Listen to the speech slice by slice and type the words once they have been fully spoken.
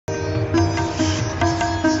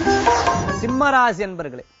சிம்ம ராசி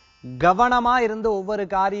என்பர்களே, கவனமா இருந்து ஒவ்வொரு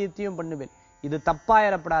காரியத்தையும் பண்ணுவேன். இது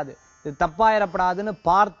தப்பாயிரப்படாது, இது தப்பாயிரப்படாதுன்னு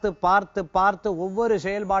பார்த்து பார்த்து பார்த்து ஒவ்வொரு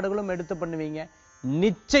செயல்பாடுகளும் எடுத்து பண்ணுவீங்க.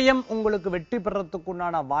 நிச்சயம் உங்களுக்கு வெற்றி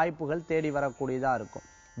பெறத்துக்குண்டான வாய்ப்புகள் தேடி வரக்கூடியதா இருக்கும்.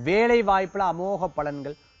 வேலை வாய்ப்புல அமோக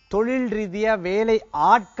பலன்கள், தொழில் ரீதியா வேலை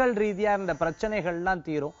ஆட்கள் ரீதியா இருந்த பிரச்சனைகள்லாம்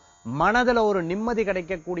தீரும். மனதுல ஒரு நிம்மதி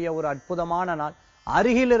கிடைக்கக்கூடிய ஒரு அற்புதமான நாள்.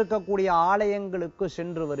 அருகில் இருக்கக்கூடிய ஆலயங்களுக்கு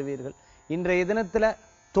சென்று வருவீர்கள். இன்றைய தினத்துல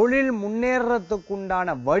தொழில்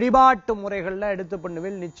முன்னேறத்துக்குண்டான வழிபாட்டு முறைகள்ல எடுத்து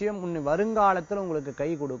பண்ணுவேன். நிச்சயம் வருங்காலத்தில் உங்களுக்கு கை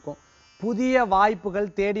கொடுக்கும். புதிய வாய்ப்புகள்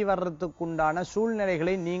தேடி வர்றதுக்குண்டான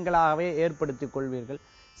சூழ்நிலைகளை நீங்களாகவே ஏற்படுத்திக் கொள்வீர்கள்.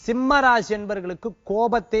 சிம்ம ராசி என்பவர்களுக்கு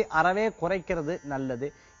கோபத்தை அறவே குறைக்கிறது நல்லது.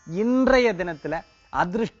 இன்றைய தினத்துல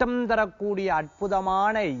அதிர்ஷ்டம் தரக்கூடிய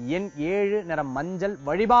அற்புதமான எண் 7, நிறம் மஞ்சள்.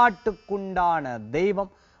 வழிபாட்டுக்குண்டான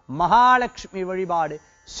தெய்வம் மகாலட்சுமி வழிபாடு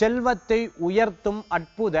செல்வத்தை உயர்த்தும்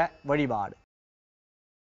அற்புத வழிபாடு.